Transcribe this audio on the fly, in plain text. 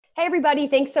Hey, everybody.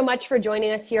 Thanks so much for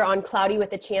joining us here on Cloudy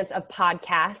with a Chance of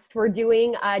Podcast. We're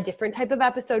doing a different type of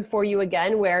episode for you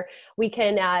again, where we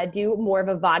can do more of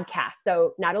a vodcast.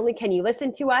 So not only can you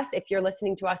listen to us if you're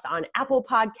listening to us on Apple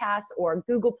Podcasts or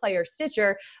Google Play or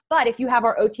Stitcher, but if you have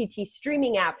our OTT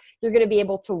streaming app, you're going to be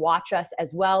able to watch us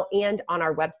as well and on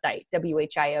our website,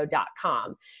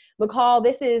 WHIO.com. McCall,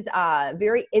 this is a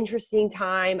very interesting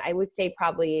time. I would say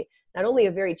probably not only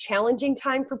a very challenging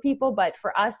time for people, but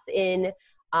for us in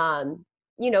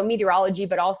meteorology,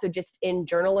 but also just in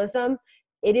journalism,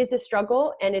 it is a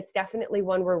struggle. And it's definitely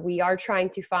one where we are trying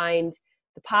to find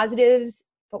the positives,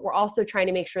 but we're also trying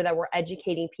to make sure that we're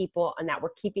educating people and that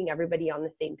we're keeping everybody on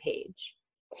the same page.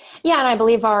 Yeah, and I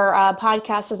believe our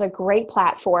podcast is a great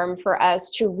platform for us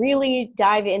to really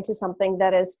dive into something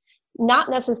that is not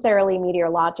necessarily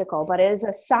meteorological, but is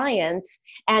a science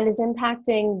and is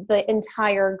impacting the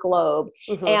entire globe.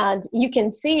 Mm-hmm. And you can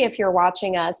see if you're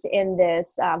watching us in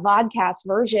this vodcast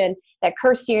version that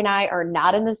Kirsty and I are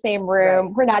not in the same room.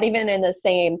 Right. We're not even in the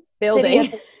same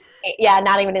building.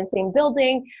 Not even in the same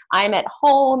building. I'm at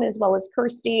home as well as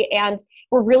Kirsty, and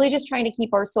we're really just trying to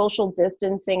keep our social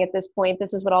distancing at this point.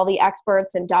 This is what all the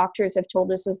experts and doctors have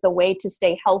told us is the way to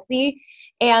stay healthy.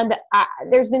 And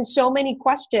there's been so many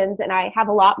questions, and I have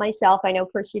a lot myself. I know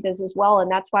Kirsty does as well, and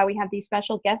that's why we have these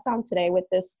special guests on today with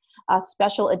this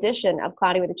special edition of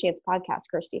Cloudy with a Chance podcast,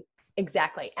 Kirsty.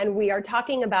 Exactly. And we are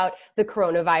talking about the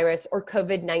coronavirus or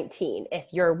COVID-19.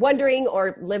 If you're wondering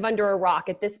or live under a rock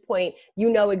at this point, you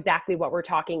know exactly what we're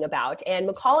talking about. And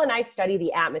McCall and I study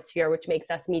the atmosphere, which makes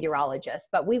us meteorologists,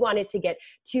 but we wanted to get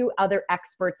two other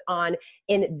experts on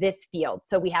in this field.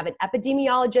 So we have an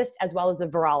epidemiologist as well as a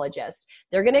virologist.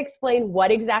 They're going to explain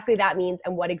what exactly that means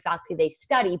and what exactly they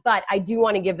study. But I do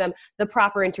want to give them the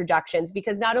proper introductions,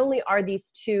 because not only are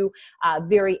these two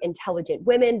very intelligent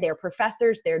women, they're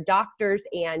professors, they're doctors,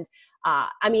 and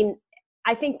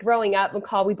I think growing up,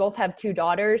 McCall, we both have two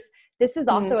daughters. This is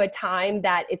also a time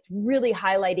that it's really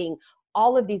highlighting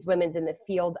all of these women in the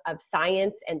field of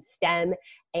science and STEM.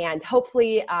 And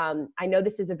hopefully, I know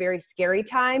this is a very scary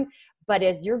time, but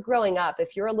as you're growing up,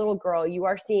 if you're a little girl, you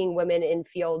are seeing women in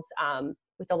fields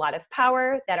with a lot of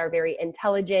power that are very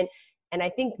intelligent. And I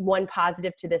think one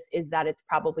positive to this is that it's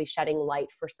probably shedding light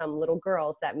for some little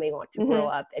girls that may want to grow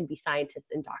up and be scientists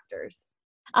and doctors.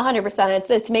 100%.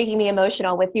 It's making me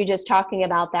emotional with you just talking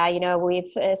about that. You know, we've,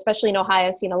 especially in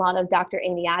Ohio, seen a lot of Dr.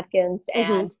 Amy Atkins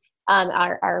and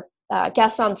our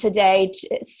guest on today.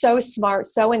 So smart,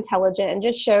 so intelligent, and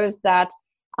just shows that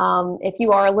if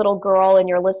you are a little girl and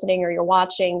you're listening or you're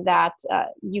watching, that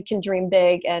you can dream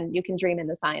big and you can dream in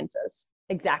the sciences.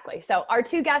 Exactly. So our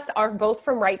two guests are both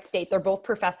from Wright State. They're both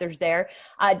professors there.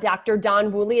 Dr.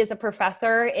 Dawn Woolley is a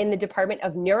professor in the Department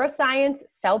of Neuroscience,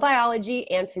 Cell Biology,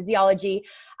 and Physiology.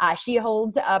 She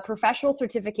holds a professional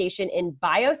certification in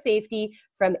biosafety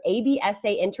from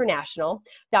ABSA International.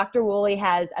 Dr. Woolley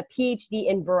has a PhD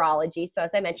in virology. So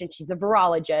as I mentioned, she's a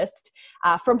virologist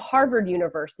from Harvard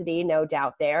University, no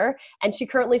doubt there. And she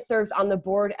currently serves on the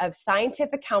board of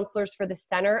scientific counselors for the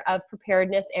Center of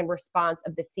Preparedness and Response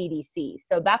of the CDC.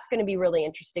 So that's going to be really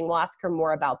interesting. We'll ask her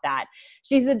more about that.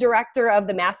 She's the director of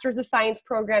the Masters of Science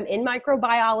program in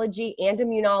microbiology and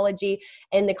immunology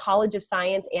in the College of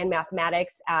Science and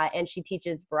Mathematics. And she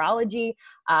teaches virology,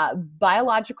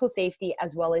 biological safety,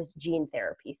 as well as gene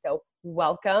therapy. So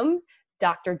welcome,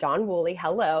 Dr. Dawn Woolley.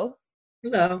 Hello.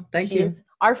 Hello. Thank you. She's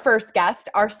our first guest,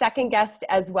 our second guest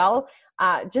as well,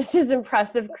 just as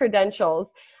impressive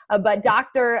credentials. But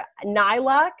Dr.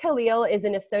 Naila Khalil is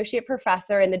an associate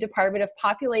professor in the Department of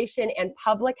Population and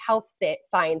Public Health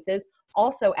Sciences,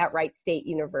 also at Wright State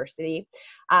University.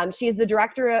 She is the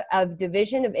director of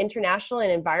Division of International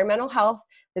and Environmental Health,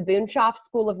 the Boonshoff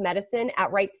School of Medicine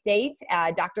at Wright State.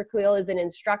 Dr. Khalil is an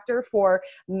instructor for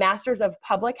Masters of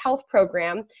Public Health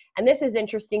program. And this is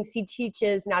interesting. She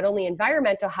teaches not only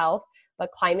environmental health,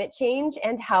 but climate change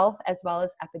and health, as well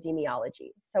as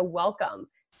epidemiology. So welcome.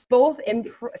 Both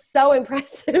so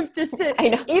impressive just to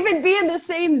even be in the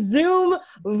same Zoom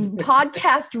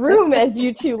podcast room as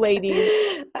you two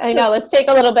ladies. I know. Let's take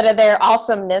a little bit of their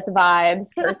awesomeness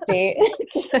vibes, Kirsty.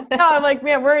 No, I'm like,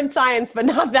 man, we're in science, but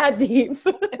not that deep.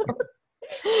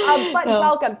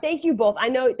 Welcome. Thank you both. I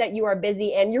know that you are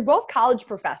busy and you're both college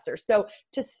professors. So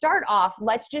to start off,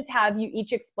 let's just have you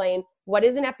each explain what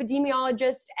is an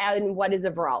epidemiologist and what is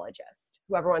a virologist.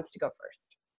 Whoever wants to go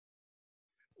first.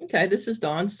 Okay, this is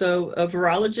Dawn. So a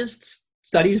virologist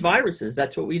studies viruses.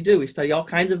 That's what we do. We study all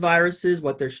kinds of viruses,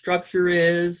 what their structure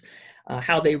is,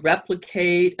 how they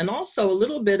replicate, and also a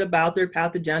little bit about their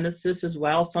pathogenesis as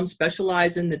well. Some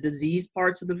specialize in the disease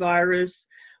parts of the virus.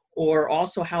 or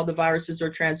also how the viruses are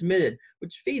transmitted,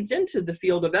 which feeds into the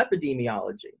field of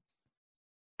epidemiology.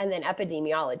 And then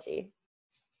epidemiology.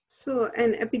 So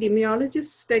an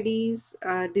epidemiologist studies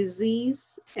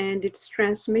disease and its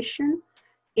transmission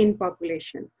in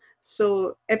population.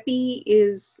 So epi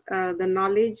is the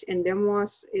knowledge and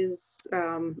demos is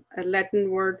a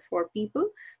Latin word for people.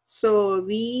 So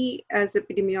we as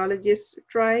epidemiologists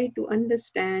try to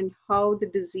understand how the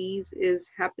disease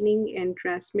is happening and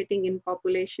transmitting in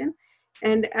population.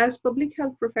 And as public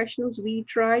health professionals, we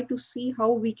try to see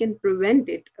how we can prevent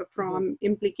it from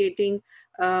implicating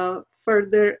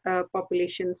further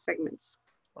population segments.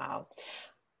 Wow.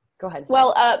 Go ahead.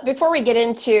 Well, before we get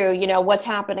into, what's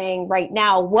happening right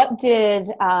now,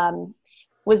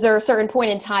 was there a certain point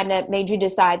in time that made you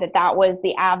decide that that was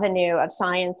the avenue of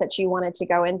science that you wanted to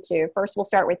go into? First, we'll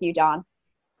start with you, Don.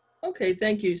 Okay,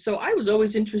 thank you. So I was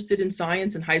always interested in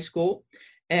science in high school,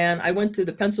 and I went to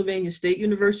the Pennsylvania State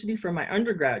University for my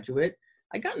undergraduate.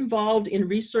 I got involved in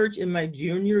research in my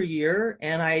junior year,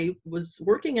 and I was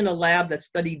working in a lab that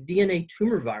studied DNA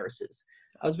tumor viruses.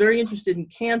 I was very interested in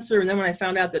cancer, and then when I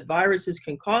found out that viruses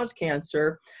can cause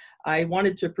cancer, I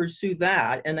wanted to pursue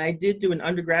that, and I did do an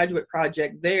undergraduate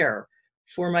project there.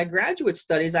 For my graduate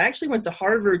studies, I actually went to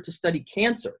Harvard to study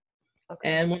cancer. Okay.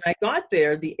 And when I got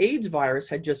there, the AIDS virus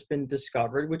had just been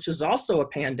discovered, which is also a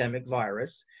pandemic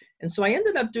virus. And so I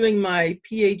ended up doing my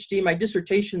PhD, my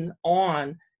dissertation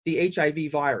on the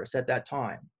HIV virus at that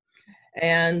time.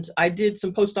 And I did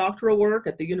some postdoctoral work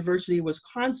at the University of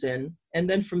Wisconsin. And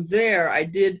then from there, I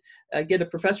did get a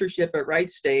professorship at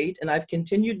Wright State, and I've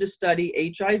continued to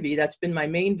study HIV. That's been my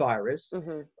main virus.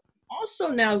 Mm-hmm. Also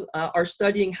now are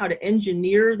studying how to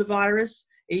engineer the virus,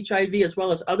 HIV, as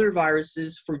well as other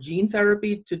viruses for gene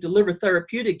therapy to deliver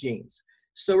therapeutic genes.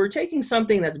 So we're taking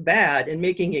something that's bad and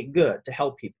making it good to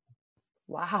help people.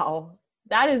 Wow,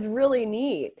 that is really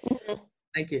neat.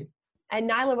 Thank you. And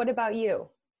Nyla, what about you?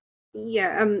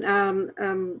 Yeah,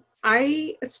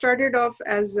 I started off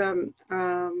as a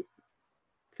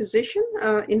physician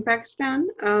in Pakistan,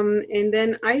 and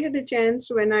then I had a chance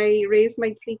when I raised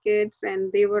my 3 kids and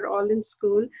they were all in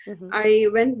school. Mm-hmm. I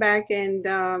went back and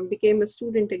became a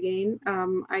student again.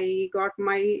 I got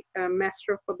my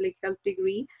Master of Public Health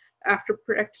degree after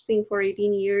practicing for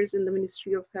 18 years in the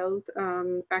Ministry of Health,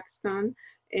 Pakistan.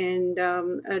 And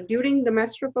during the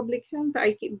Master of Public Health,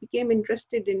 I became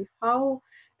interested in how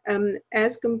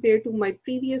as compared to my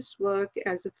previous work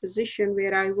as a physician,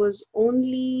 where I was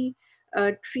only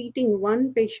treating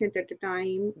one patient at a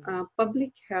time,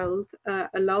 public health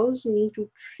allows me to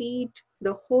treat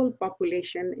the whole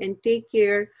population and take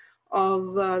care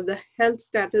of the health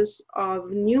status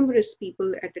of numerous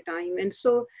people at a time. And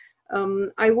so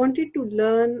I wanted to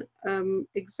learn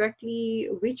exactly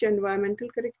which environmental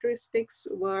characteristics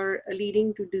were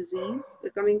leading to disease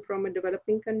coming from a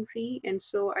developing country. And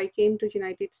so I came to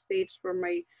United States for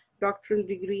my doctoral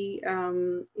degree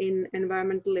in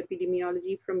environmental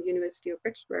epidemiology from University of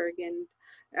Pittsburgh. And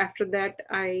after that,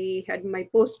 I had my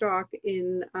postdoc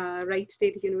in Wright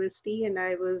State University, and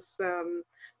I was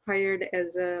hired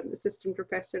as an assistant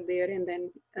professor there. And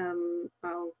then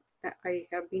I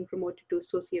have been promoted to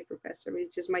associate professor,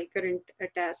 which is my current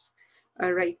task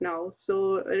right now.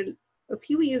 So a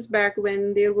few years back,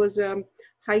 when there was a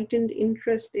heightened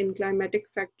interest in climatic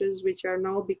factors, which are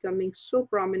now becoming so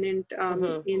prominent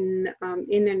in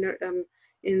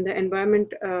the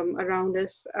environment around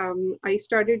us, I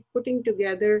started putting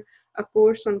together a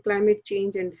course on climate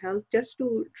change and health, just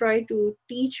to try to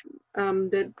teach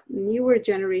the newer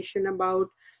generation about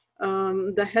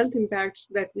the health impacts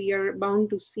that we are bound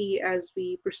to see as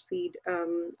we proceed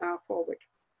forward.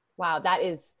 Wow, that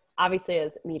is obviously,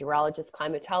 as meteorologists,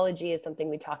 climatology is something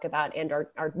we talk about, and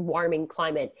our warming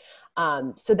climate.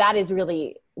 So that is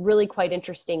really, really quite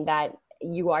interesting that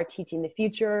you are teaching the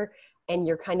future and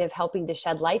you're kind of helping to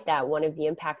shed light that one of the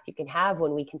impacts you can have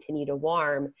when we continue to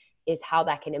warm is how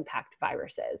that can impact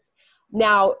viruses.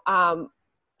 Now,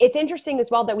 it's interesting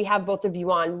as well that we have both of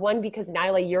you on. One, because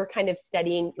Nyla, you're kind of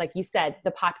studying, like you said,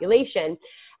 the population.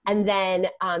 And then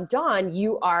Dawn,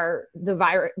 you are the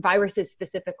viruses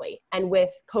specifically. And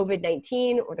with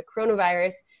COVID-19 or the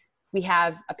coronavirus, we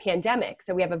have a pandemic.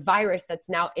 So we have a virus that's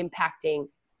now impacting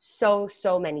so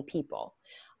many people.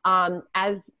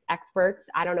 As experts,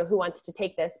 I don't know who wants to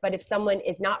take this, but if someone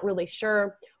is not really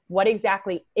sure what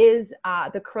exactly is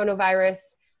the coronavirus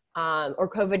or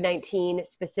COVID-19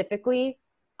 specifically,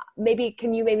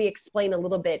 can you explain a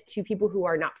little bit to people who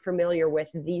are not familiar with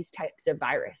these types of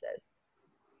viruses?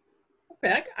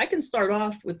 Okay, I can start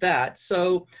off with that.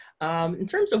 So in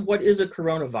terms of what is a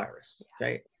coronavirus,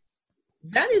 okay,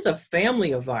 that is a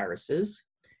family of viruses.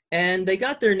 And they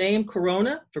got their name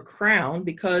corona for crown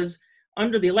because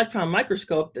under the electron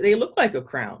microscope, they look like a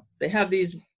crown. They have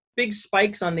these big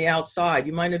spikes on the outside.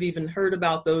 You might have even heard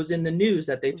about those in the news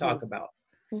that they talk about.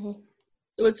 So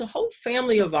it's a whole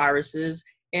family of viruses.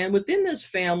 And within this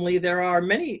family, there are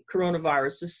many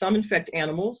coronaviruses. Some infect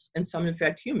animals and some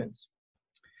infect humans.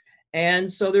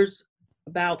 And so there's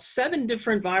about 7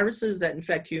 different viruses that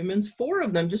infect humans. 4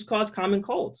 of them just cause common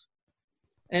colds.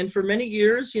 And for many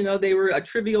years, you know, they were a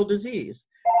trivial disease.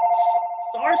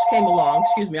 SARS came along.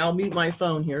 Excuse me, I'll mute my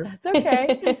phone here. That's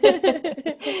okay.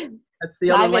 That's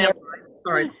the other lamp.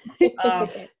 Sorry.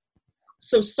 Okay.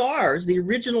 So SARS, the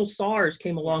original SARS,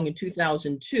 came along in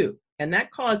 2002, and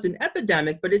that caused an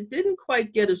epidemic, but it didn't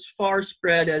quite get as far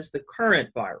spread as the current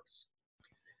virus.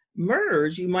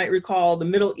 MERS, you might recall, the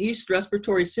Middle East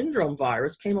Respiratory Syndrome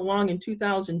virus, came along in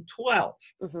 2012.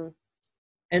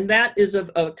 And that is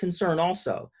of concern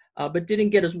also, but didn't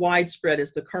get as widespread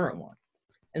as the current one.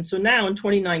 And so now in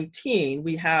 2019,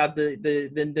 we have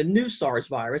the new SARS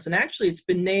virus, and actually it's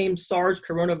been named SARS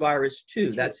coronavirus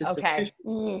 2. That's its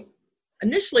official.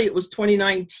 Initially, it was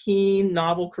 2019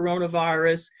 novel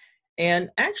coronavirus, and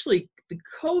actually the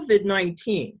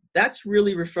COVID-19, that's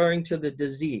really referring to the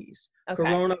disease,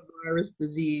 coronavirus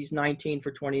disease 19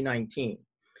 for 2019.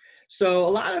 So a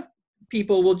lot of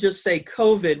people will just say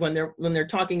COVID when they're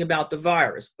talking about the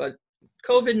virus, but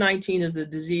COVID-19 is the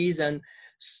disease, and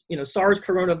SARS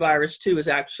coronavirus 2 is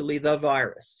actually the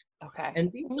virus.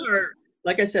 And these are,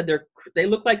 like I said, they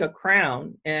look like a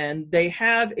crown, and they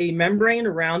have a membrane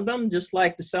around them, just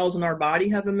like the cells in our body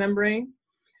have a membrane.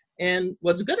 And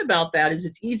what's good about that is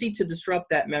it's easy to disrupt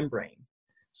that membrane.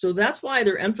 So that's why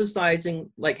they're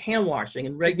emphasizing like hand washing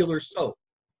and regular soap.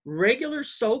 Regular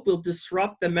soap will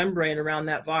disrupt the membrane around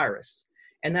that virus.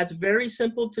 And that's very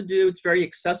simple to do. It's very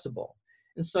accessible.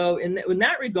 And so in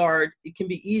that regard, it can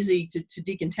be easy to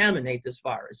decontaminate this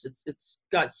virus.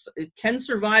 It can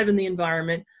survive in the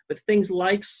environment, but things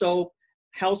like soap,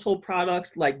 household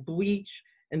products like bleach,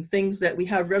 and things that we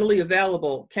have readily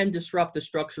available can disrupt the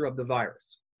structure of the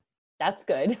virus. That's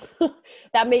good.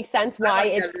 That makes sense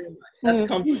why that's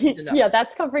comforting to know. Yeah,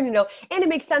 that's comforting to know. And it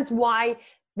makes sense why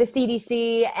the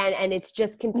CDC and it's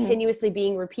just continuously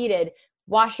being repeated.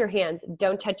 Wash your hands,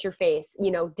 don't touch your face,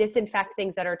 disinfect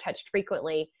things that are touched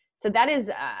frequently. So that is,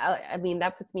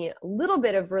 that puts me a little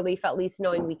bit of relief, at least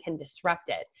knowing we can disrupt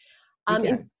it.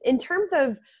 In terms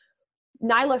of,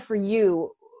 Nyla, for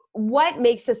you, what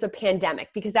makes this a pandemic?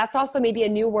 Because that's also maybe a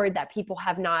new word that people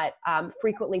have not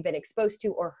frequently been exposed to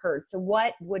or heard. So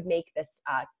what would make this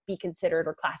be considered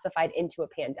or classified into a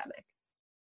pandemic?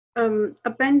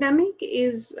 A pandemic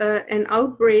is an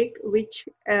outbreak which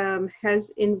has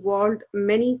involved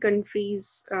many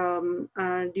countries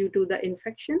due to the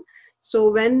infection. So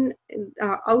when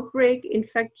outbreak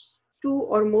infects 2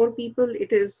 or more people,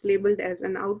 it is labeled as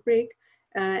an outbreak.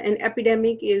 An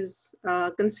epidemic is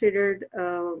considered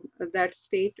that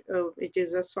state, which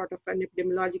is a sort of an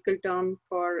epidemiological term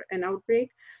for an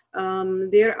outbreak.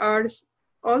 There are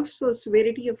also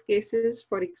severity of cases.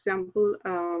 For example,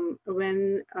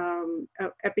 when an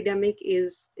epidemic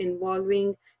is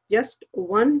involving just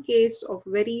one case of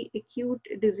very acute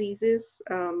diseases,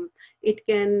 it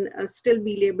can still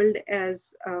be labeled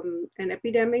as an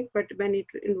epidemic, but when it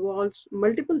involves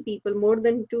multiple people, more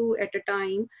than 2 at a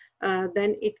time,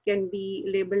 then it can be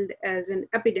labeled as an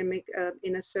epidemic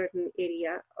in a certain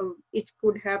area. It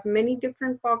could have many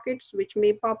different pockets which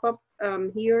may pop up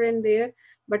here and there,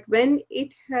 but when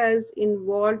it has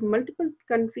involved multiple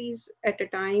countries at a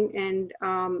time and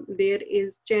there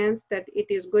is chance that it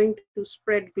is going to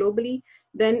spread globally,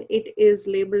 then it is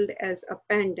labeled as a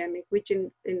pandemic, which in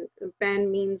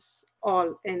pan means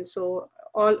all, and so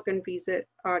all countries that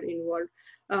are involved.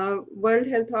 World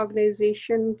Health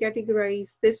Organization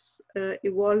categorized this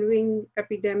evolving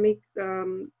epidemic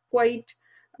quite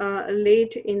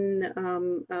late in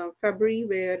February,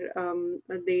 where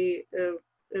they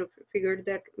figured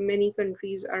that many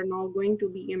countries are now going to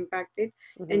be impacted.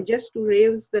 And just to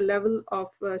raise the level of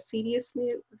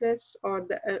seriousness or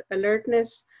the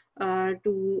alertness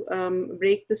to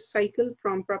break this cycle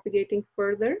from propagating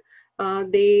further,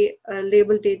 they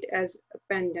labeled it as a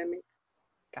pandemic.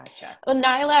 Gotcha. Well,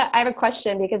 Nyla, I have a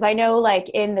question, because I know like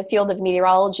in the field of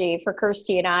meteorology for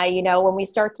Kirsty and I, when we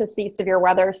start to see severe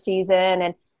weather season,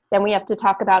 and then we have to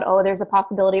talk about, there's a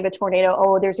possibility of a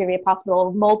tornado. There's going to be a possibility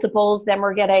of multiples. Then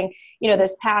we're getting,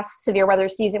 this past severe weather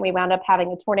season, we wound up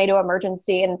having a tornado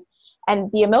emergency,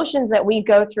 and the emotions that we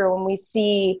go through when we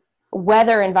see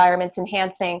weather environments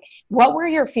enhancing. What were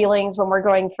your feelings when we're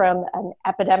going from an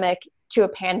epidemic to a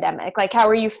pandemic? Like, how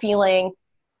are you feeling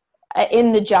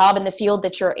in the job, in the field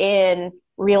that you're in,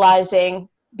 realizing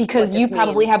because you this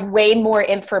probably means. have way more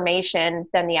information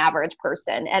than the average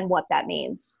person and what that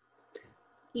means.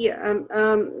 Yeah,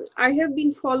 I have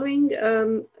been following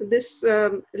this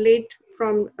late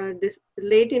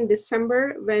in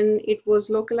December when it was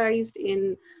localized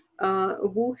in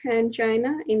Wuhan,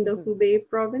 China, in the Hubei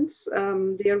province.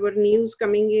 There were news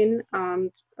coming in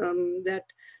that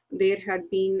there had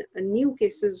been new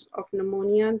cases of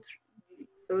pneumonia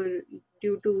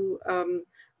due to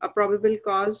a probable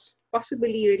cause,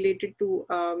 possibly related to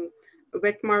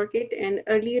wet market. And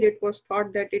earlier it was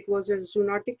thought that it was a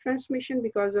zoonotic transmission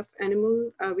because of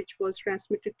animal which was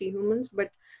transmitted to humans.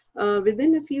 But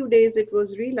within a few days, it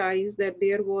was realized that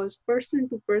there was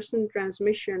person-to-person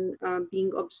transmission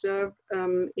being observed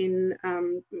in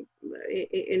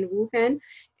Wuhan,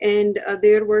 and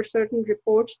there were certain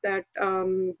reports that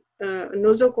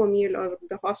nosocomial or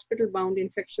the hospital-bound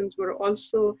infections were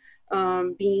also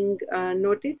being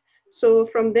noted. So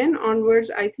from then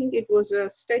onwards, I think it was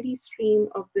a steady stream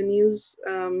of the news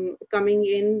coming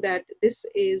in that this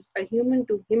is a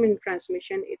human-to-human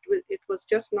transmission. It was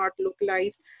just not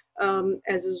localized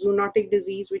as a zoonotic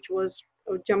disease, which was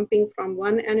jumping from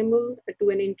one animal to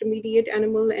an intermediate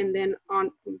animal, and then on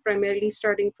primarily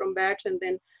starting from bats, and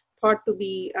then thought to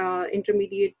be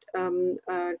intermediate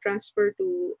transfer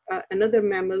to another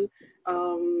mammal,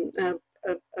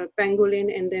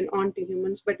 pangolin, and then on to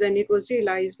humans. But then it was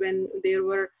realized when there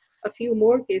were a few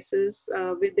more cases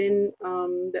within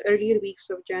the earlier weeks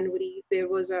of January, there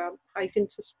was a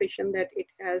heightened suspicion that it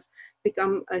has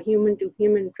become a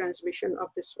human-to-human transmission of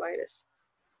this virus.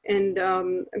 And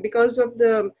because of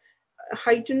the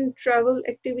heightened travel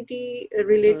activity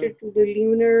related to the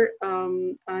lunar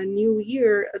new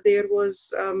year, there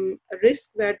was a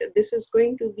risk that this is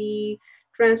going to be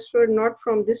transferred not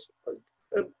from this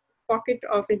pocket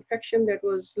of infection that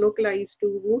was localized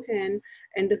to Wuhan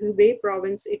and the Hubei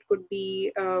province. It could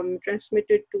be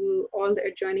transmitted to all the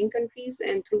adjoining countries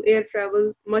and through air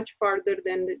travel much farther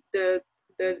than the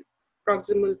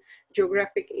proximal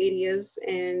geographic areas.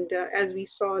 And as we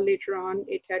saw later on,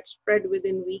 it had spread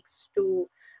within weeks to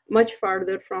much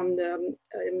farther from the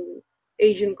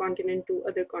Asian continent to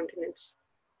other continents.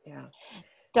 Yeah.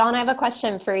 Dawn, I have a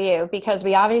question for you, because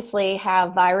we obviously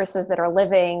have viruses that are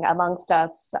living amongst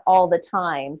us all the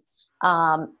time.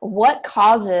 What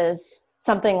causes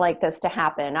something like this to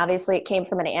happen? Obviously, it came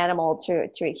from an animal to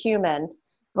a human,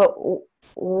 but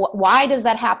why does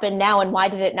that happen now, and why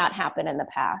did it not happen in the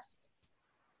past?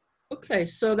 Okay,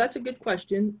 so that's a good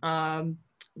question.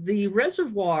 The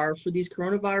reservoir for these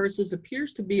coronaviruses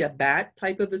appears to be a bat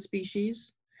type of a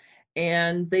species,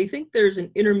 and they think there's an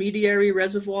intermediary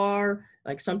reservoir,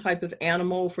 like some type of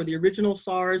animal. For the original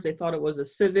SARS, they thought it was a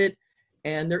civet,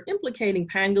 and they're implicating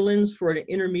pangolins for an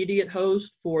intermediate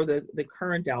host for the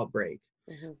current outbreak.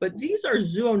 But these are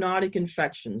zoonotic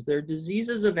infections. They're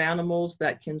diseases of animals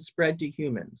that can spread to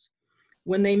humans.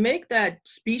 When they make that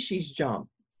species jump,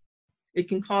 it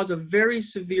can cause a very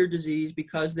severe disease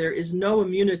because there is no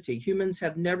immunity. Humans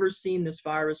have never seen this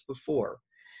virus before.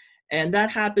 And that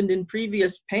happened in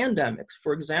previous pandemics.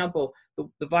 For example,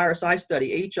 the virus I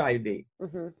study, HIV,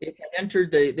 it had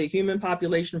entered the human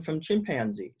population from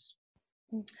chimpanzees.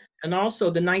 And also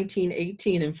the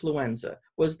 1918 influenza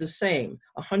was the same.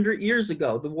 100 years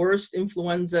ago, the worst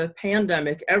influenza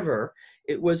pandemic ever,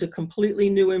 it was a completely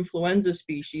new influenza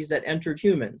species that entered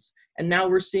humans. And now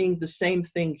we're seeing the same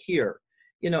thing here.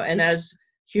 You know, and as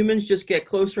humans just get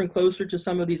closer and closer to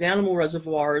some of these animal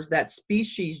reservoirs, that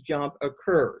species jump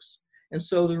occurs. And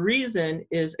so the reason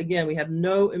is, again, we have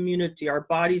no immunity. Our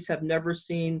bodies have never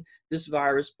seen this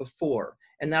virus before.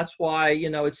 And that's why, you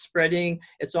know, it's spreading.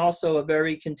 It's also a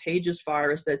very contagious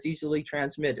virus that's easily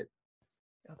transmitted.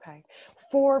 Okay.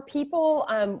 For people,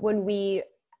 when we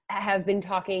have been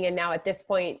talking, and now at this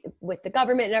point with the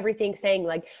government and everything saying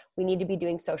like we need to be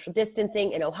doing social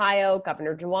distancing in Ohio,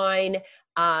 Governor DeWine,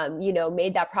 you know,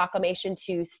 made that proclamation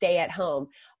to stay at home.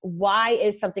 Why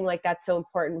is something like that so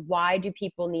important? Why do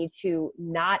people need to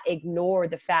not ignore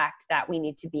the fact that we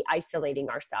need to be isolating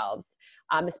ourselves,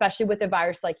 especially with a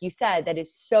virus, like you said, that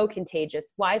is so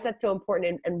contagious? Why is that so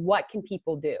important, and what can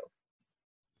people do?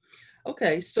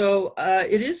 Okay, so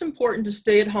it is important to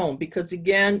stay at home because,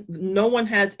 again, no one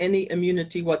has any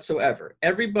immunity whatsoever.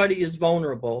 Everybody is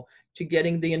vulnerable to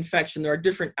getting the infection. There are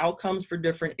different outcomes for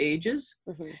different ages.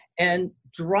 And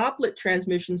droplet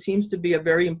transmission seems to be a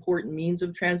very important means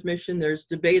of transmission. There's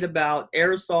debate about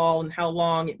aerosol and how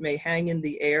long it may hang in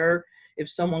the air if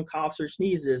someone coughs or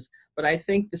sneezes. But I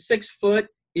think the 6 foot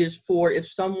is for if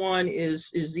someone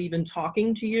is even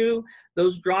talking to you.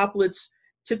 Those droplets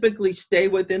typically stay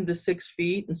within the 6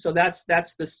 feet. And so that's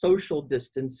the social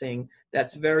distancing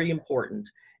that's very important.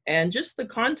 And just the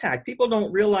contact, people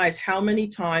don't realize how many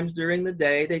times during the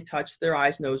day they touch their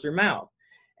eyes, nose, or mouth.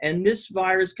 And this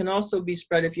virus can also be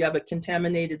spread if you have a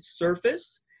contaminated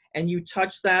surface and you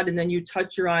touch that and then you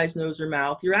touch your eyes, nose, or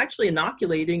mouth. You're actually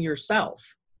inoculating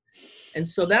yourself. And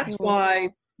so that's why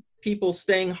people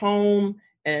staying home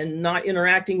and not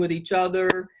interacting with each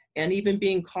other and even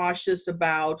being cautious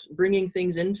about bringing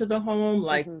things into the home,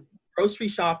 like grocery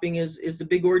shopping is a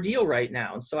big ordeal right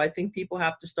now. And so I think people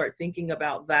have to start thinking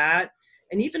about that,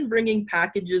 and even bringing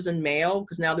packages and mail,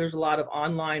 because now there's a lot of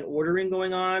online ordering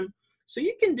going on. So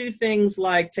you can do things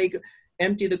like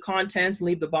empty the contents and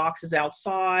leave the boxes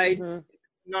outside.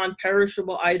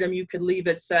 Non-perishable item, you could leave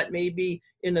it set maybe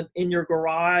in your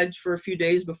garage for a few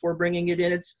days before bringing it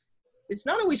in. It's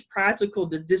not always practical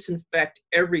to disinfect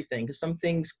everything, because some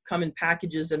things come in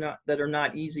packages that are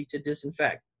not easy to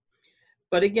disinfect.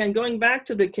 But again, going back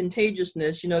to the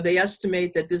contagiousness, they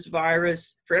estimate that this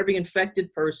virus, for every infected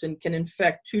person, can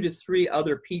infect 2 to 3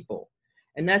 other people.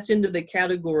 And that's into the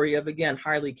category of, again,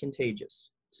 highly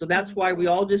contagious. So that's why we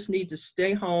all just need to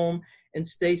stay home and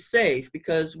stay safe,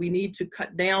 because we need to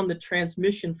cut down the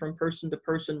transmission from person to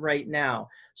person right now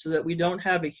so that we don't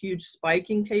have a huge spike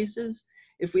in cases.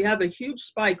 If we have a huge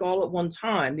spike all at one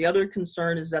time, the other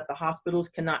concern is that the hospitals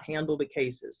cannot handle the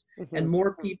cases and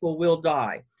more people will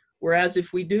die. Whereas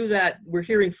if we do that, we're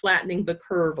hearing flattening the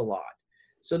curve a lot.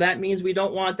 So that means we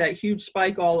don't want that huge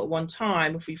spike all at one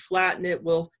time. If we flatten it,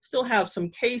 we'll still have some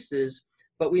cases,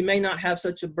 but we may not have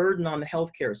such a burden on the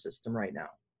healthcare system right now.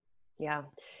 Yeah.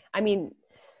 I mean,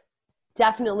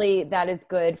 definitely that is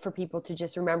good for people to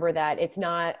just remember that it's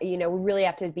not, we really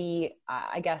have to be,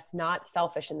 I guess, not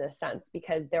selfish in this sense,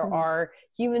 because there are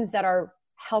humans that are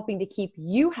helping to keep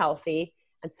you healthy.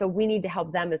 And so we need to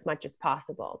help them as much as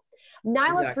possible.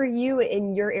 Nyla, exactly. For you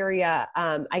in your area,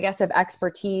 I guess, of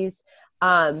expertise,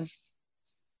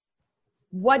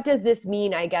 what does this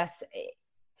mean, I guess?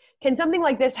 Can something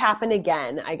like this happen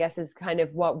again, I guess, is kind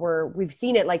of what we've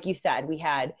seen it, like you said, we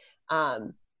had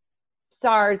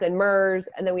SARS and MERS,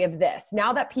 and then we have this.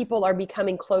 Now that people are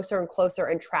becoming closer and closer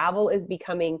and travel is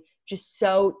becoming just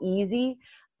so easy,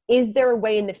 is there a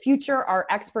way in the future, are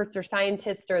experts or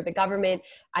scientists or the government,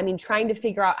 trying to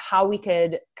figure out how we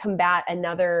could combat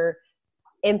another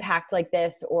impact like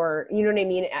this? Or, you know what I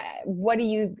mean? What do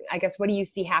you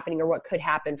see happening, or what could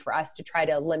happen for us to try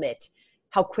to limit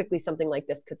how quickly something like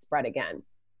this could spread again?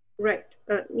 Right.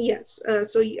 Yes.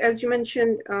 So as you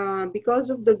mentioned, because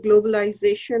of the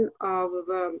globalization of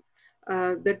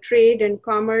the trade and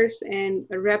commerce and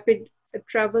rapid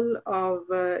travel of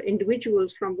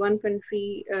individuals from one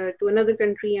country to another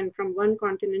country and from one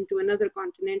continent to another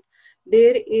continent,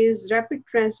 there is rapid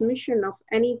transmission of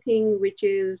anything which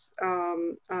is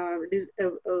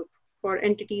for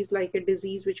entities like a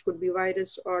disease, which could be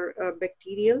virus or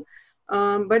bacterial.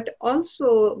 But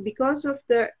also because of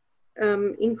the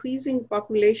increasing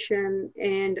population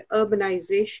and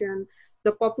urbanization,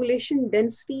 the population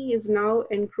density is now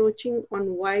encroaching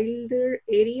on wilder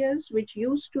areas, which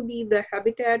used to be the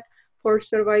habitat for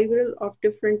survival of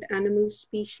different animal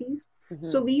species.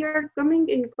 So we are coming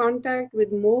in contact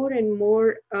with more and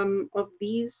more of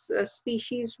these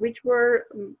species, which were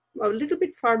a little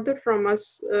bit farther from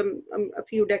us a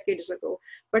few decades ago.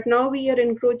 But now we are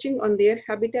encroaching on their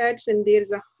habitats, and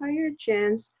there's a higher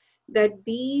chance that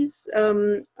these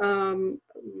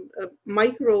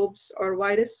microbes or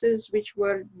viruses which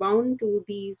were bound to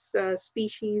these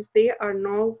species, they are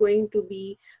now going to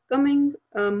be coming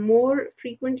more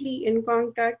frequently in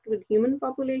contact with human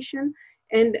population.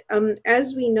 And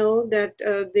as we know that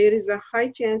there is a high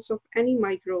chance of any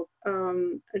microbe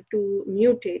to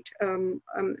mutate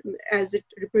as it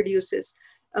reproduces.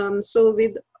 So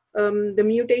with the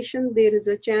mutation, there is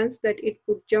a chance that it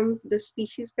could jump the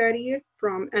species barrier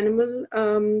from animal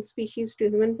species to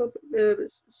human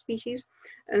species.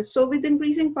 So with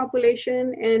increasing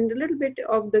population and a little bit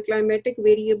of the climatic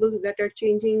variables that are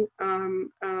changing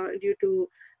due to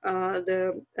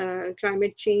the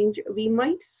climate change, we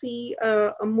might see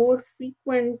a more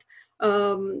frequent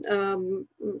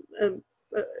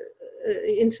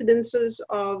incidences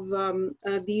of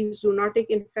these zoonotic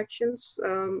infections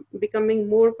becoming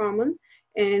more common,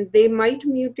 and they might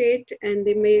mutate, and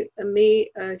they may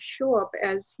show up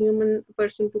as human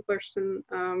person-to-person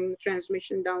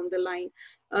transmission down the line.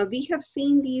 We have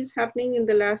seen these happening in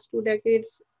the last 2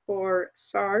 decades for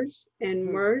SARS and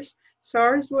MERS.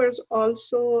 SARS was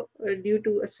also due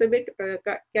to a civet,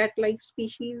 cat-like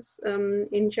species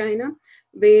in China,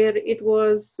 where it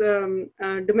was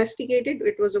domesticated.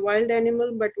 It was a wild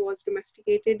animal, but was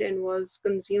domesticated and was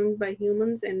consumed by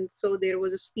humans. And so there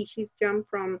was a species jump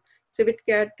from civet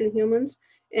cat to humans.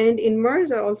 And in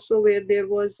MERS also, where there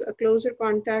was a closer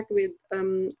contact with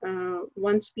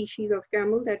one species of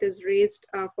camel that is raised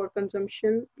for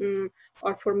consumption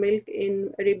or for milk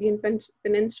in Arabian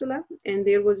Peninsula, and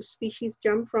there was a species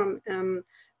jump from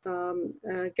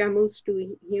camels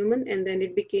to human, and then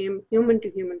it became human to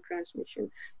human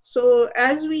transmission. So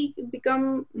as we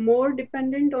become more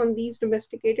dependent on these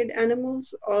domesticated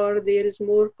animals, or there is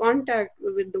more contact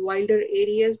with the wilder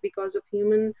areas because of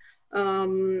human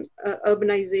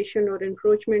urbanization or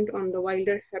encroachment on the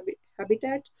wilder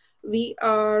habitat, we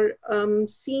are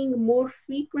seeing more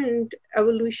frequent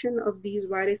evolution of these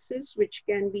viruses, which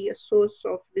can be a source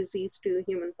of disease to the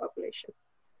human population.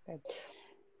 Okay.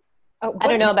 I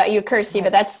don't know about you, Kirsty,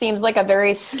 but that seems like a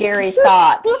very scary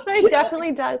thought. It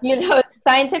definitely does.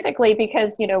 Scientifically,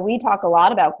 because, we talk a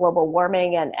lot about global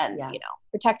warming and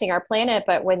protecting our planet.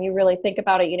 But when you really think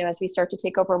about it, as we start to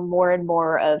take over more and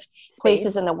more of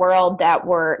places in the world that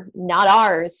were not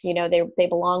ours, they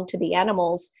belong to the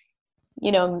animals,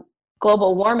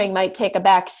 global warming might take a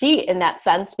back seat in that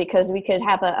sense, because we could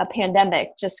have a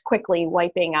pandemic just quickly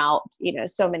wiping out,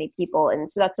 so many people. And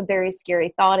so that's a very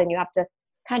scary thought. And you have to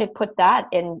kind of put that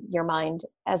in your mind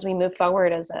as we move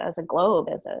forward as a globe,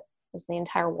 as the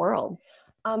entire world.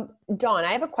 Dawn,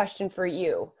 I have a question for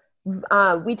you.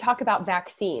 We talk about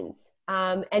vaccines,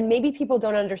 and maybe people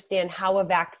don't understand how a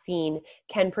vaccine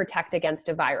can protect against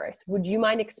a virus. Would you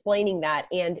mind explaining that?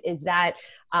 And is that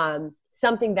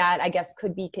something that I guess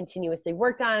could be continuously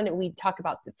worked on? We talk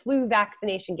about the flu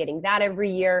vaccination, getting that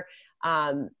every year.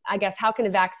 I guess, how can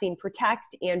a vaccine protect,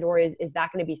 and or is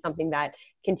that going to be something that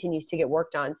continues to get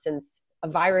worked on, since a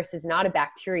virus is not a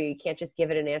bacteria? You can't just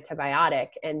give it an antibiotic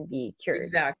and be cured.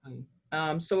 Exactly.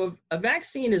 So a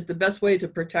vaccine is the best way to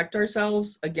protect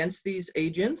ourselves against these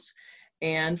agents.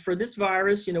 And for this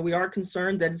virus, we are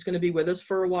concerned that it's going to be with us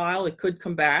for a while. It could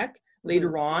come back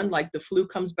later on, like the flu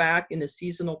comes back in a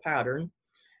seasonal pattern.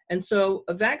 And so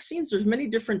vaccines, there's many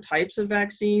different types of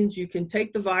vaccines. You can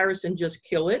take the virus and just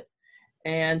kill it,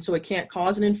 and so it can't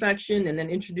cause an infection, and then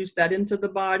introduce that into the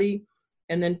body.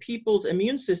 And then people's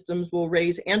immune systems will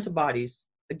raise antibodies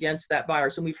against that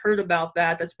virus. And we've heard about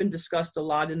that. That's been discussed a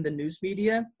lot in the news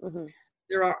media. Mm-hmm.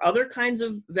 There are other kinds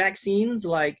of vaccines,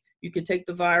 like you could take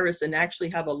the virus and actually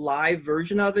have a live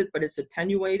version of it, but it's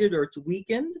attenuated or it's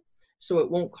weakened, so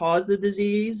it won't cause the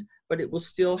disease, but it will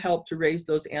still help to raise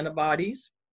those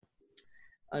antibodies.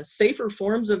 Safer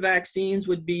forms of vaccines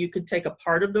would be, you could take a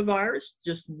part of the virus,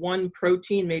 just one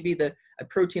protein, maybe a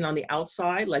protein on the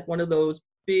outside, like one of those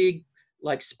big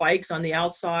like spikes on the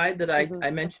outside that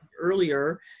I mentioned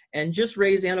earlier, and just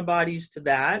raise antibodies to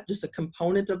that, just a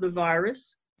component of the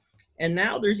virus. And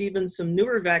now there's even some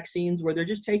newer vaccines where they're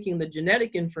just taking the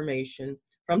genetic information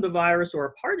from the virus, or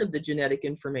a part of the genetic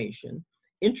information,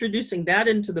 introducing that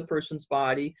into the person's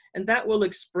body, and that will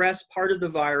express part of the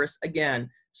virus again,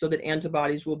 so that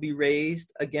antibodies will be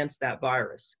raised against that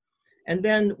virus. And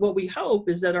then what we hope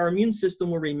is that our immune system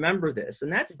will remember this.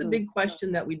 And that's the big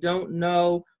question that we don't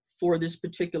know for this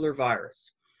particular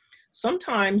virus.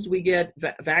 Sometimes we get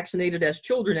vaccinated as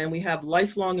children and we have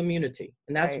lifelong immunity,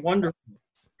 and that's wonderful.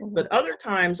 But other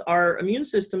times our immune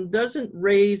system doesn't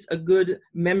raise a good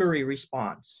memory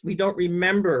response. We don't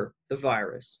remember the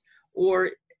virus.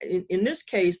 Or in this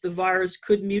case, the virus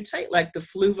could mutate, like the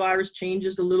flu virus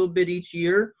changes a little bit each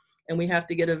year, and we have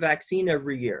to get a vaccine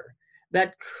every year.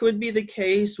 That could be the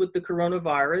case with the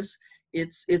coronavirus.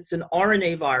 It's an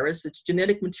RNA virus. Its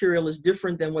genetic material is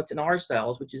different than what's in our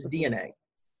cells, which is DNA.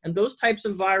 And those types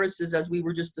of viruses, as we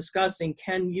were just discussing,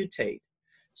 can mutate.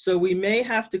 So we may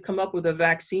have to come up with a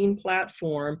vaccine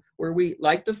platform where we,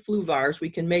 like the flu virus, we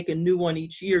can make a new one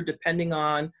each year depending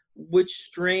on which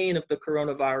strain of the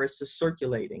coronavirus is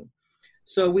circulating.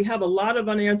 So we have a lot of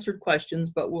unanswered questions,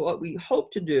 but what we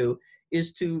hope to do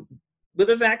is to, with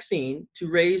a vaccine, to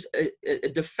raise a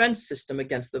defense system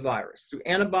against the virus through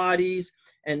antibodies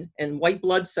and white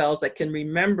blood cells that can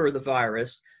remember the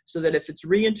virus, so that if it's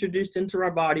reintroduced into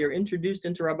our body or introduced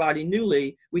into our body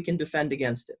newly, we can defend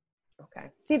against it. Okay.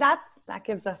 See, that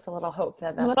gives us a little hope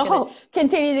that that's going to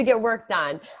continue to get worked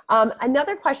on.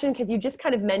 Another question, because you just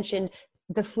kind of mentioned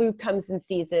the flu comes in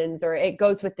seasons, or it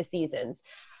goes with the seasons.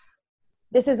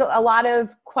 This is a lot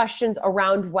of questions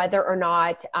around whether or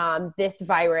not this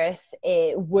virus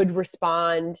would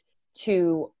respond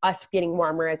to us getting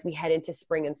warmer as we head into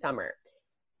spring and summer.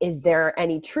 Is there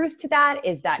any truth to that?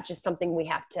 Is that just something we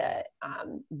have to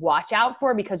watch out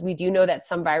for? Because we do know that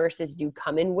some viruses do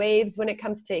come in waves when it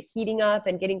comes to heating up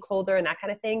and getting colder and that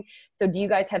kind of thing. So do you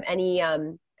guys have any,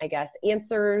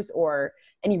 answers or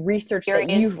any research that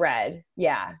you've read?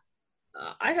 Yeah.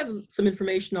 I have some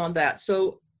information on that.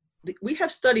 So we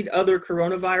have studied other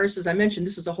coronaviruses. I mentioned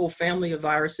this is a whole family of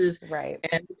viruses. Right.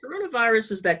 And the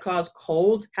coronaviruses that cause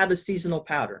colds have a seasonal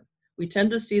pattern. We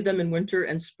tend to see them in winter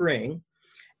and spring.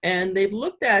 And they've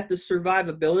looked at the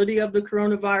survivability of the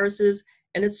coronaviruses,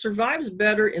 and it survives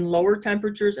better in lower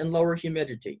temperatures and lower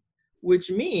humidity, which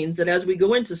means that as we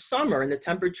go into summer and the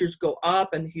temperatures go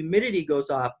up and the humidity goes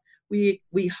up, we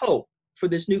hope for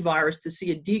this new virus to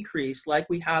see a decrease like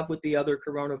we have with the other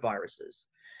coronaviruses.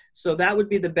 So that would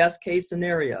be the best case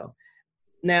scenario.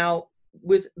 Now,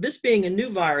 with this being a new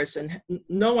virus and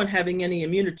no one having any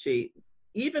immunity,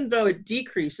 even though it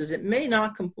decreases, it may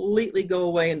not completely go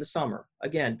away in the summer,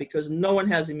 again, because no one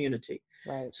has immunity.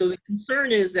 Right. So the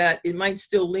concern is that it might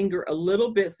still linger a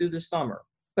little bit through the summer,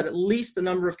 but at least the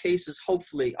number of cases,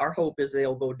 hopefully, our hope is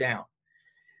they'll go down.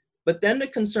 But then the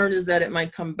concern is that it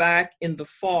might come back in the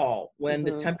fall when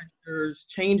the temperatures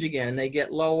change again and they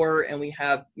get lower and we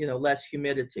have, less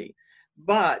humidity.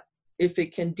 But if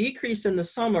it can decrease in the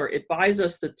summer, it buys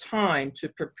us the time to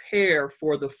prepare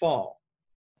for the fall.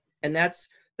 And that's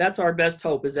our best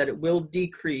hope, is that it will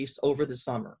decrease over the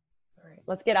summer. All right.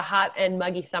 Let's get a hot and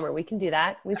muggy summer. We can do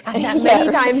that. We've had that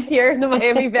many times here in the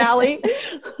Miami Valley.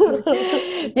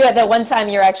 Yeah, the one time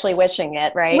you're actually wishing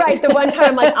it, right? Right. The one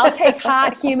time, like, I'll take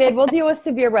hot, humid. We'll deal with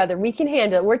severe weather. We can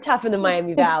handle it. We're tough in the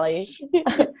Miami Valley.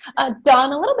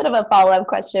 Dawn, a little bit of a follow-up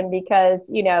question,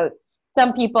 because,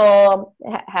 some people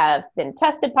have been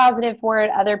tested positive for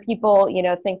it. Other people,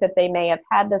 think that they may have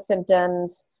had the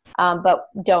symptoms, but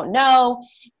don't know.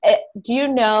 Do you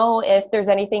know if there's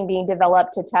anything being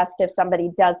developed to test if somebody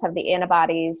does have the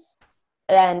antibodies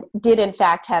and did in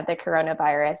fact have the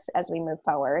coronavirus as we move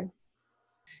forward?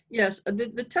 Yes,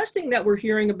 the testing that we're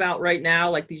hearing about right now,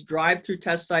 like these drive-through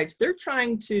test sites, they're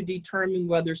trying to determine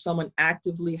whether someone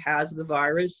actively has the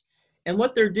virus. And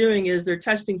what they're doing is they're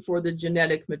testing for the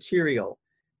genetic material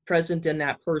present in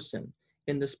that person,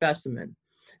 in the specimen.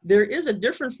 There is a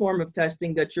different form of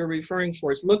testing that you're referring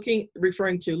for. It's looking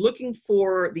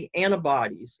for the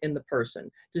antibodies in the person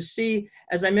to see,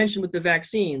 as I mentioned with the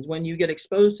vaccines, when you get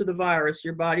exposed to the virus,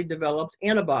 your body develops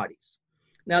antibodies.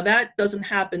 Now that doesn't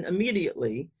happen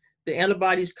immediately. The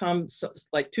antibodies come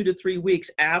like 2 to 3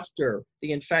 weeks after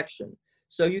the infection.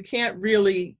 So you can't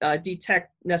really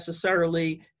detect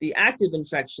necessarily the active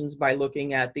infections by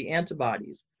looking at the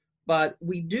antibodies. But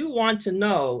we do want to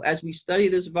know, as we study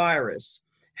this virus,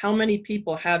 how many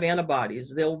people have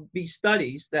antibodies. There'll be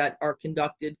studies that are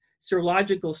conducted,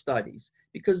 serological studies,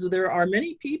 because there are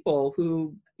many people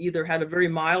who either had a very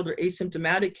mild or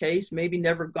asymptomatic case, maybe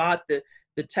never got the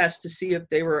test to see if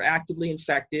they were actively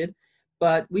infected.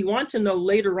 But we want to know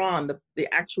later on the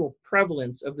actual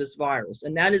prevalence of this virus.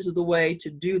 And that is the way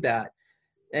to do that.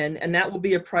 And that will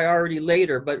be a priority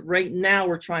later. But right now,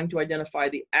 we're trying to identify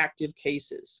the active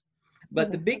cases.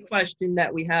 But the big question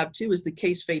that we have, too, is the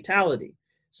case fatality.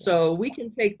 So we can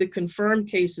take the confirmed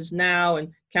cases now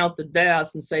and count the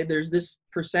deaths and say there's this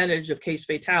percentage of case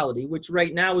fatality, which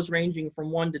right now is ranging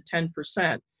from 1 to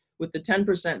 10%, with the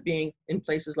 10% being in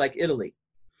places like Italy.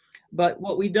 But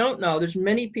what we don't know, there's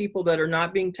many people that are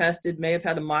not being tested, may have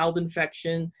had a mild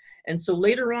infection. And so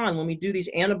later on, when we do these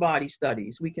antibody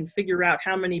studies, we can figure out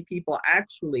how many people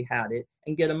actually had it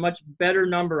and get a much better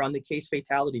number on the case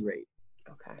fatality rate.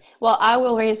 Okay. Well, I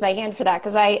will raise my hand for that,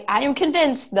 because I am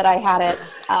convinced that I had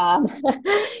it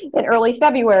in early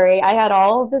February. I had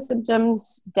all of the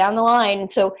symptoms down the line.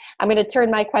 So I'm going to turn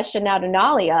my question now to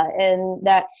Nalia, and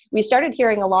that we started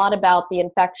hearing a lot about the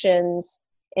infections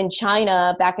in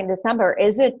China back in December.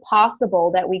 Is it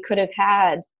possible that we could have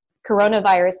had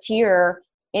coronavirus here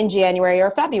in January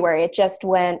or February? It just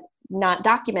went not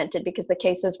documented because the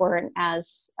cases weren't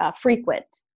as frequent.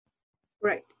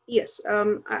 Right. Yes.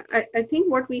 I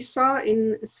think what we saw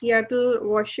in Seattle,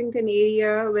 Washington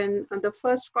area, when the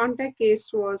first contact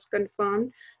case was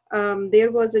confirmed,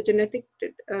 there was a genetic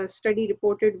study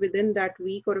reported within that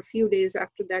week or a few days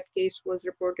after that case was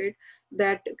reported,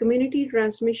 that community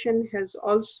transmission has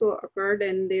also occurred,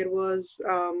 and there was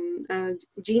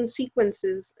gene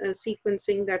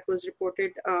sequencing that was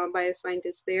reported by a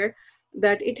scientist there,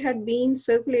 that it had been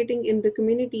circulating in the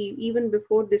community even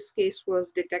before this case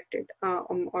was detected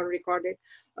or recorded.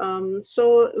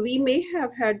 So we may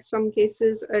have had some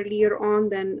cases earlier on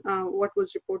than what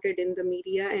was reported in the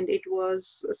media, and it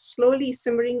was slowly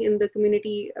simmering in the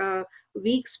community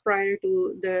weeks prior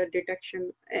to the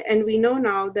detection. And we know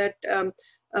now that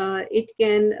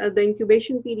The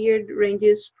incubation period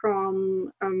ranges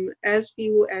from as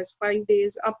few as 5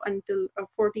 days up until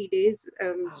 40 days.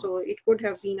 So it could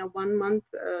have been a 1 month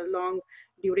long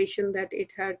duration that it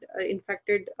had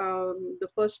infected the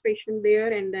first patient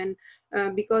there. And then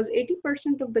because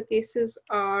 80% of the cases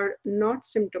are not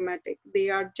symptomatic, they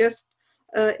are just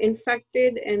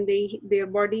infected, and their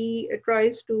body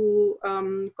tries to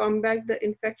combat the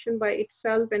infection by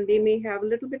itself, and they may have a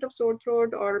little bit of sore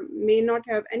throat or may not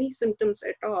have any symptoms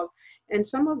at all. And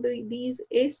some of these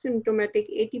asymptomatic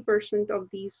 80% of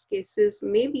these cases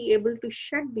may be able to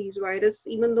shed these virus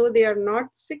even though they are not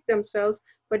sick themselves,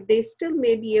 but they still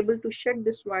may be able to shed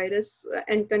this virus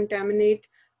and contaminate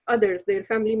others, their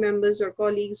family members or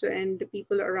colleagues and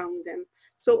people around them.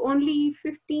 So only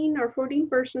 15 or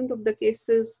 14% of the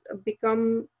cases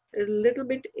become a little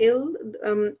bit ill,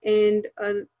 and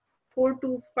 4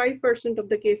 to 5% of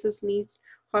the cases needs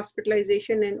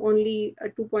hospitalization, and only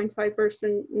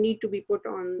 2.5% need to be put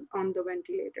on the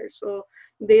ventilator. So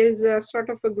there's a sort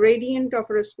of a gradient of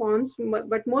response,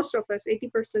 but most of us,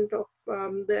 80% of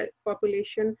the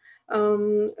population,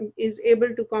 is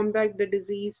able to combat the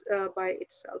disease by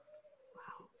itself.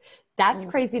 That's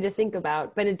crazy to think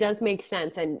about, but it does make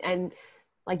sense. And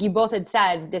like you both had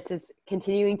said, this is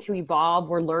continuing to evolve.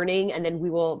 We're learning, and then we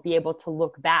will be able to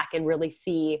look back and really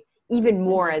see even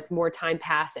more as more time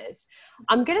passes.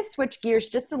 I'm going to switch gears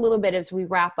just a little bit as we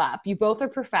wrap up. You both are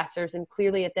professors, and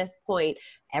clearly at this point,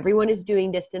 everyone is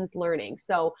doing distance learning.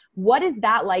 So what is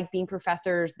that like, being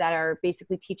professors that are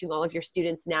basically teaching all of your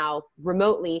students now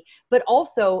remotely, but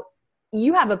also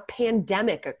you have a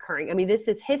pandemic occurring? I mean, this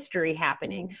is history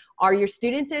happening. Are your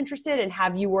students interested, and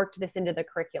have you worked this into the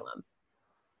curriculum?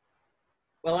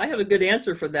 Well, I have a good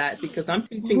answer for that because I'm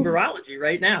teaching virology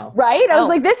right now. Right? I was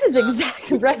like, this is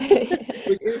exactly right.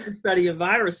 Which is the study of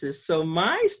viruses. So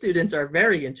my students are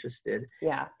very interested.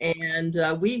 Yeah.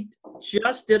 And we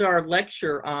just did our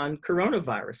lecture on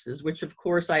coronaviruses, which of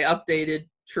course I updated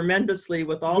tremendously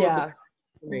with all of the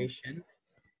information.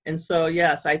 And so,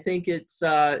 yes, I think it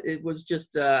was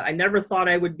just, I never thought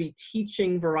I would be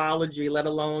teaching virology, let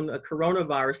alone a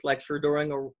coronavirus lecture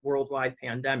during a worldwide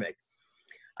pandemic.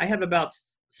 I have about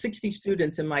 60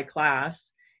 students in my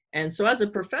class. And so as a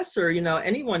professor, you know,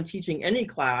 anyone teaching any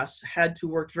class had to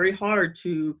work very hard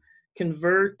to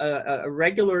convert a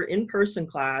regular in-person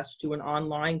class to an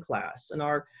online class. And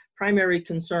our primary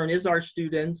concern is our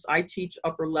students. I teach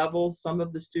upper level. Some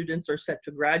of the students are set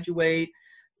to graduate.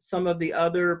 Some of the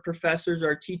other professors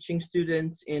are teaching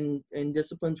students in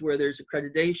disciplines where there's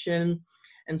accreditation.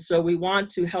 And so we want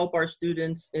to help our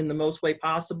students in the most way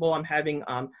possible. I'm having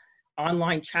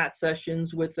online chat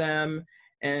sessions with them,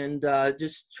 and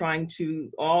just trying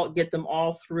to get them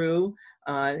all through.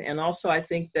 And also I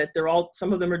think that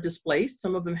some of them are displaced.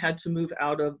 Some of them had to move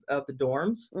out of the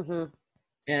dorms. Mm-hmm.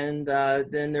 And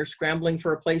then they're scrambling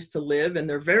for a place to live, and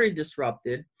they're very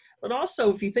disrupted. But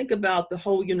also, if you think about the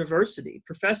whole university,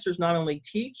 professors not only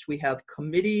teach, we have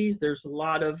committees. There's a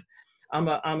lot of, I'm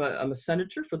a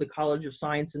senator for the College of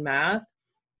Science and Math,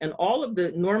 and all of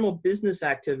the normal business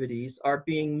activities are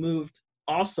being moved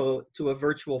also to a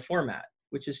virtual format,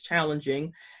 which is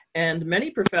challenging. And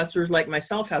many professors like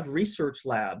myself have research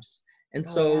labs. And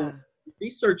so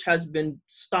research has been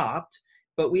stopped,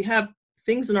 but we have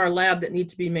things in our lab that need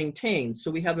to be maintained. So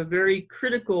we have a very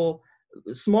critical,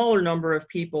 smaller number of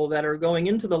people that are going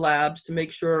into the labs to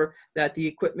make sure that the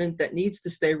equipment that needs to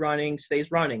stay running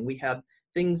stays running. We have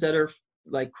things that are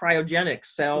like cryogenic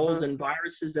cells and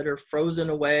viruses that are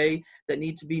frozen away that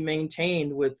need to be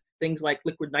maintained with things like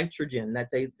liquid nitrogen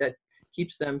that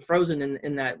keeps them frozen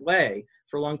in that way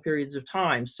for long periods of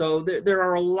time. So there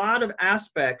are a lot of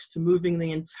aspects to moving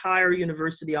the entire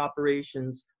university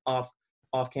operations off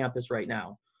campus right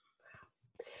now.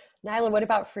 Nyla, what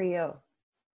about for you?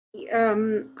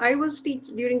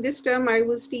 During this term, I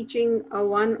was teaching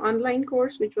one online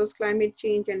course, which was climate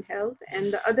change and health,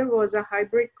 and the other was a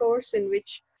hybrid course in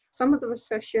which some of the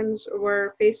sessions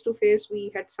were face-to-face.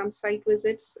 We had some site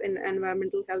visits in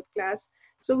environmental health class.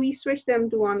 So we switched them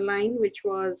to online, which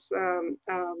was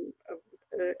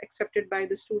accepted by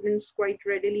the students quite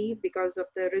readily because of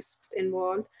the risks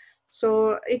involved.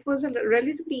 So it was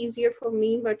relatively easier for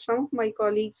me, but some of my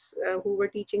colleagues who were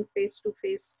teaching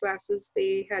face-to-face classes,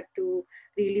 they had to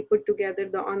really put together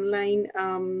the online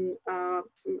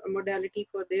modality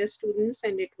for their students,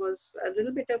 and it was a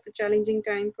little bit of a challenging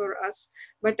time for us.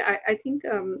 But I think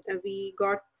we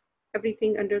got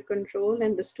everything under control,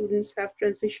 and the students have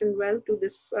transitioned well to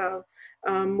this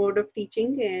mode of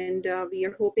teaching. And we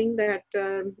are hoping that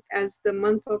as the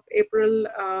month of April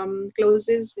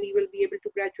closes, we will be able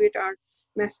to graduate our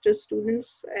master's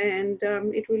students, and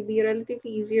it will be a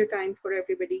relatively easier time for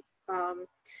everybody.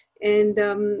 And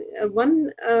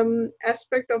one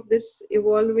aspect of this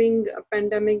evolving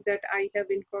pandemic that I have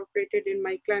incorporated in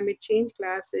my climate change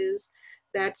class is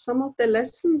that some of the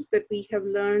lessons that we have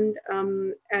learned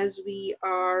as we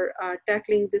are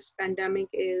tackling this pandemic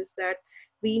is that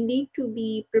we need to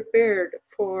be prepared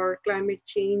for climate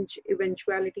change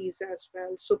eventualities as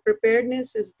well. So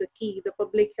preparedness is the key. The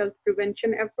public health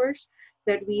prevention efforts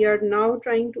that we are now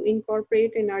trying to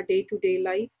incorporate in our day-to-day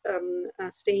life,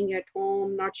 staying at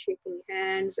home, not shaking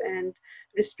hands, and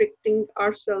restricting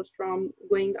ourselves from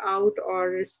going out,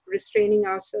 or restraining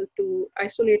ourselves to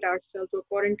isolate ourselves or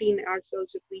quarantine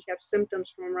ourselves if we have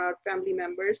symptoms from our family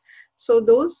members. So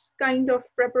those kind of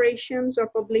preparations or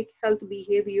public health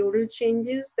behavioral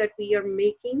changes that we are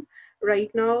making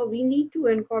right now, we need to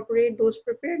incorporate those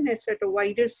preparedness at a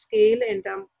wider scale and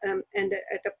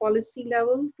at a policy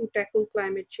level to tackle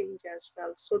climate change as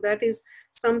well. So that is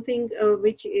something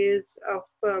which is of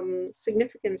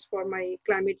significance for my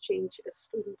climate change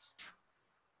students.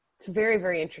 It's very,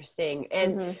 very interesting.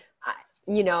 And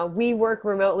you know, we work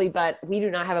remotely, but we do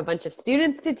not have a bunch of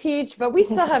students to teach, but we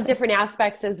still have different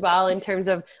aspects as well in terms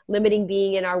of limiting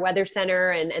being in our weather center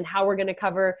and how we're going to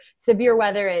cover severe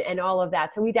weather and all of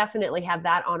that. So we definitely have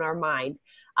that on our mind.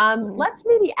 Let's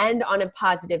maybe end on a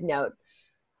positive note.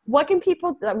 What can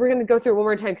people, we're going to go through it one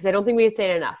more time because I don't think we can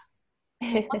say it enough.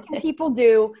 What can people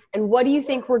do, and what do you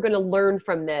think we're going to learn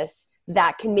from this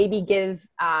that can maybe give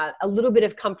a little bit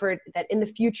of comfort that in the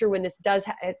future, when this does,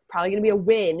 it's probably going to be a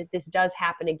win, this does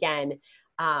happen again,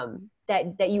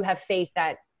 that you have faith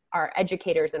that our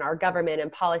educators and our government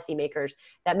and policymakers,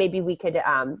 that maybe we could,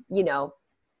 you know,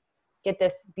 get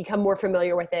this, become more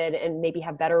familiar with it and maybe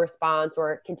have better response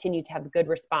or continue to have good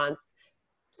response.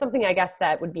 Something, I guess,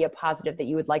 that would be a positive that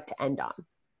you would like to end on.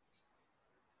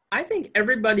 I think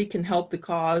everybody can help the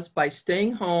cause by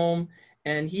staying home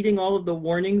and heeding all of the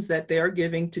warnings that they are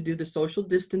giving to do the social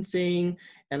distancing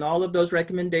and all of those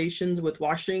recommendations with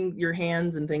washing your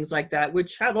hands and things like that,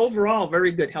 which have overall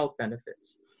very good health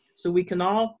benefits. So we can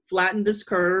all flatten this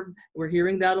curve. We're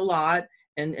hearing that a lot,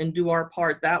 and do our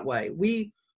part that way.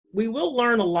 We will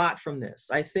learn a lot from this.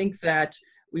 I think that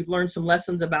we've learned some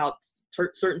lessons about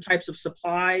certain types of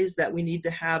supplies that we need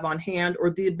to have on hand, or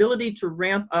the ability to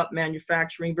ramp up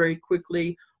manufacturing very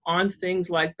quickly on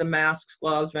things like the masks,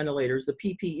 gloves, ventilators, the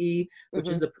PPE, which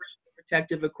is the personal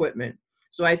protective equipment.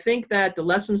 So I think that the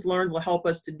lessons learned will help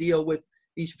us to deal with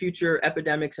these future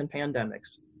epidemics and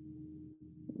pandemics.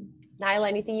 Nyla,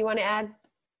 anything you want to add?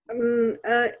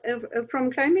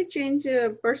 From climate change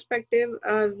perspective,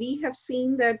 we have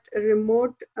seen that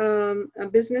remote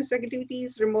business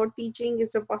activities, remote teaching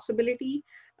is a possibility.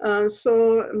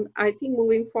 So I think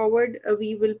moving forward,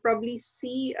 we will probably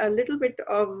see a little bit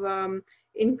of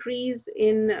increase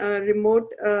in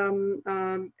remote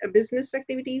business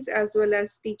activities as well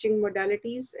as teaching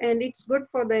modalities. And it's good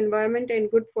for the environment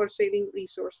and good for saving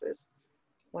resources.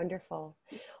 Wonderful.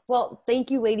 Well, thank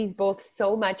you ladies both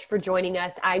so much for joining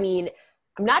us. I mean,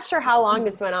 I'm not sure how long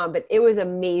this went on, but it was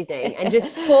amazing and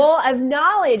just full of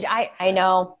knowledge. I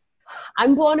know.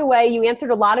 I'm blown away. You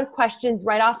answered a lot of questions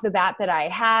right off the bat that I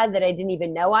had, that I didn't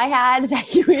even know I had,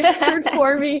 that you answered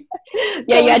for me.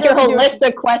 Yeah, you had your whole list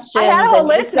of questions. I had a whole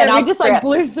list and we just like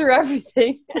blew through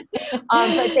everything.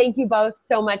 But thank you both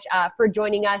so much for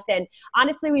joining us. And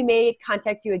honestly, we may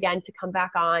contact you again to come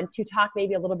back on to talk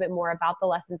maybe a little bit more about the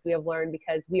lessons we have learned,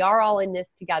 because we are all in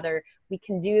this together. We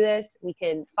can do this. We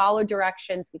can follow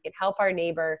directions. We can help our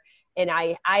neighbor. And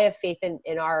I have faith in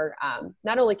our,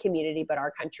 not only community, but our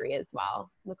country as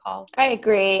well. McCall? I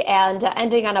agree. And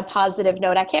ending on a positive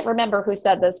note, I can't remember who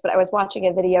said this, but I was watching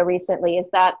a video recently, is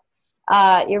that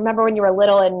you remember when you were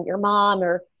little and your mom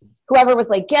or whoever was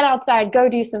like, get outside, go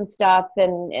do some stuff.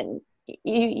 And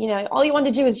you know, all you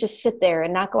wanted to do is just sit there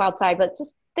and not go outside. But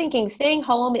just thinking, staying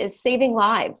home is saving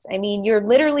lives. I mean, you're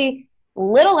literally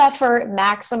little effort,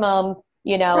 maximum,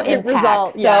 you know, impact.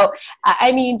 Result, yeah. So,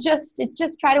 I mean, just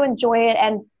try to enjoy it.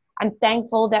 And I'm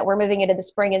thankful that we're moving into the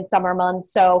spring and summer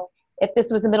months. So if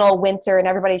this was the middle of winter and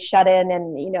everybody's shut in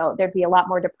and, you know, there'd be a lot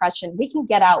more depression, we can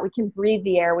get out, we can breathe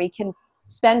the air, we can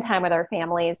spend time with our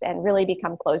families and really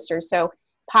become closer. So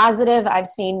positive. I've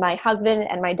seen my husband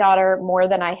and my daughter more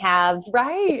than I have.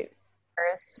 Right.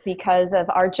 Because of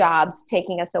our jobs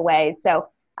taking us away. So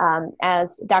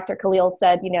as Dr. Khalil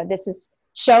said, you know, this is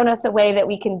shown us a way that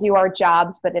we can do our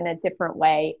jobs, but in a different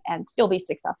way and still be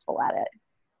successful at it.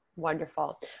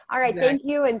 Wonderful. All right. Exactly. Thank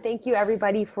you. And thank you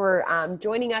everybody for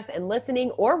joining us and listening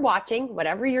or watching,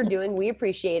 whatever you're doing. We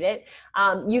appreciate it.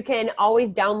 You can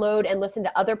always download and listen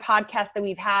to other podcasts that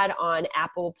we've had on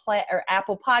Apple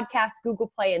Podcasts,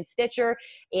 Google Play, and Stitcher.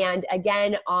 And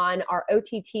again, on our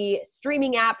OTT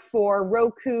streaming app for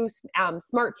Roku,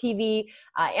 Smart TV,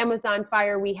 Amazon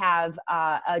Fire, we have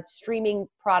a streaming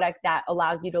product that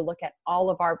allows you to look at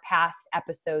all of our past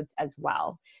episodes as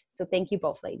well. So thank you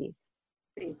both, ladies.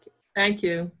 Thank you. Thank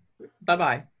you.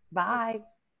 Bye-bye. Bye.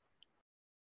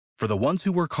 For the ones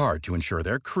who work hard to ensure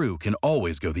their crew can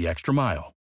always go the extra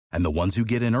mile, and the ones who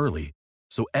get in early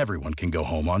so everyone can go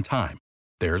home on time,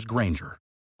 there's Grainger,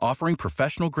 offering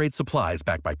professional-grade supplies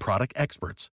backed by product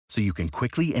experts so you can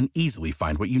quickly and easily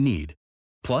find what you need.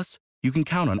 Plus, you can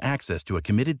count on access to a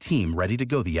committed team ready to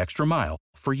go the extra mile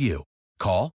for you.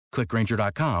 Call, click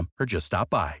Grainger.com, or just stop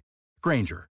by.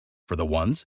 Grainger, for the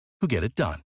ones who get it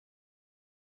done.